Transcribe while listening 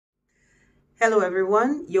Hello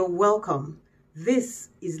everyone, you're welcome. This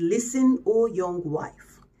is Listen, O Young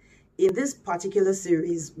Wife. In this particular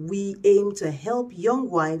series, we aim to help young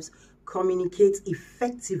wives communicate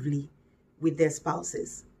effectively with their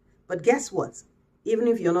spouses. But guess what? Even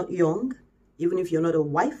if you're not young, even if you're not a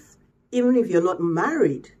wife, even if you're not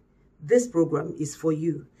married, this program is for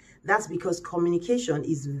you. That's because communication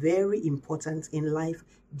is very important in life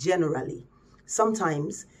generally.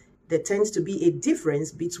 Sometimes there tends to be a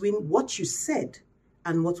difference between what you said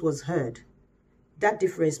and what was heard. That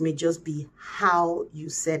difference may just be how you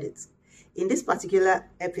said it. In this particular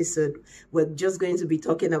episode, we're just going to be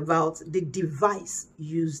talking about the device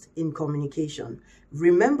used in communication.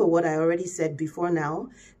 Remember what I already said before now.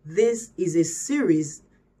 This is a series,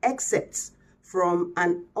 excerpts from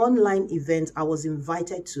an online event I was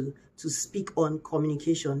invited to speak on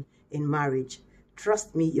communication in marriage.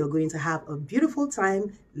 Trust me, you're going to have a beautiful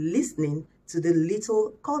time listening to the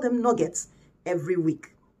little, call them nuggets, every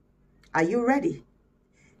week. Are you ready?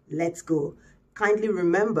 Let's go. Kindly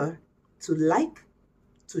remember to like,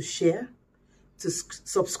 to share, to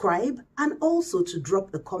subscribe, and also to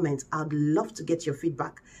drop a comment. I'd love to get your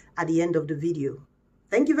feedback at the end of the video.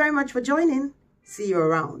 Thank you very much for joining. See you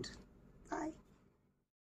around. Bye.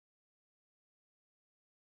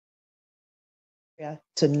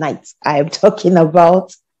 Tonight, I'm talking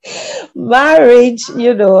about marriage,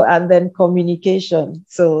 and then communication.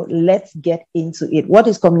 So let's get into it. What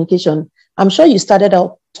is communication? I'm sure you started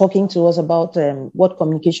out talking to us about what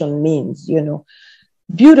communication means,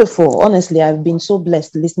 Beautiful. Honestly, I've been so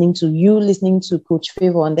blessed listening to you, listening to Coach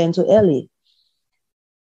Favor, and then to Ellie.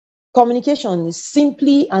 Communication is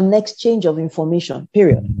simply an exchange of information,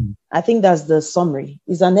 period. I think that's the summary.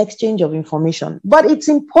 It's an exchange of information. But it's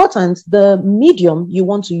important the medium you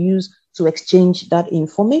want to use to exchange that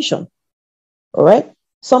information. All right?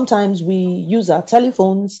 Sometimes we use our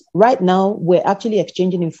telephones. Right now, we're actually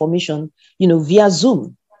exchanging information, via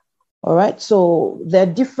Zoom. All right? So there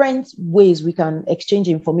are different ways we can exchange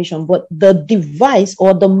information, but the device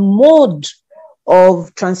or the mode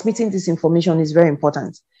of transmitting this information is very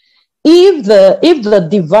important. If the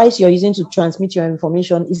device you're using to transmit your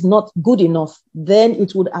information is not good enough, then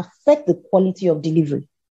it would affect the quality of delivery.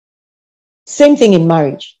 Same thing in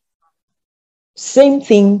marriage.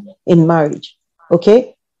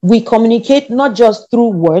 Okay? We communicate not just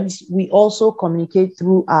through words, we also communicate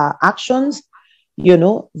through our actions.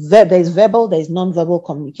 There's verbal, there's non-verbal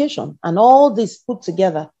communication. And all this put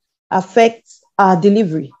together affects our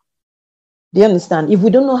delivery. Do you understand? If we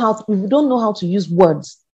don't know how to use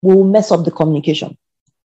words, we will mess up the communication.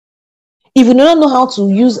 If we do not know how to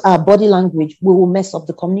use our body language, we will mess up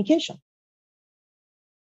the communication.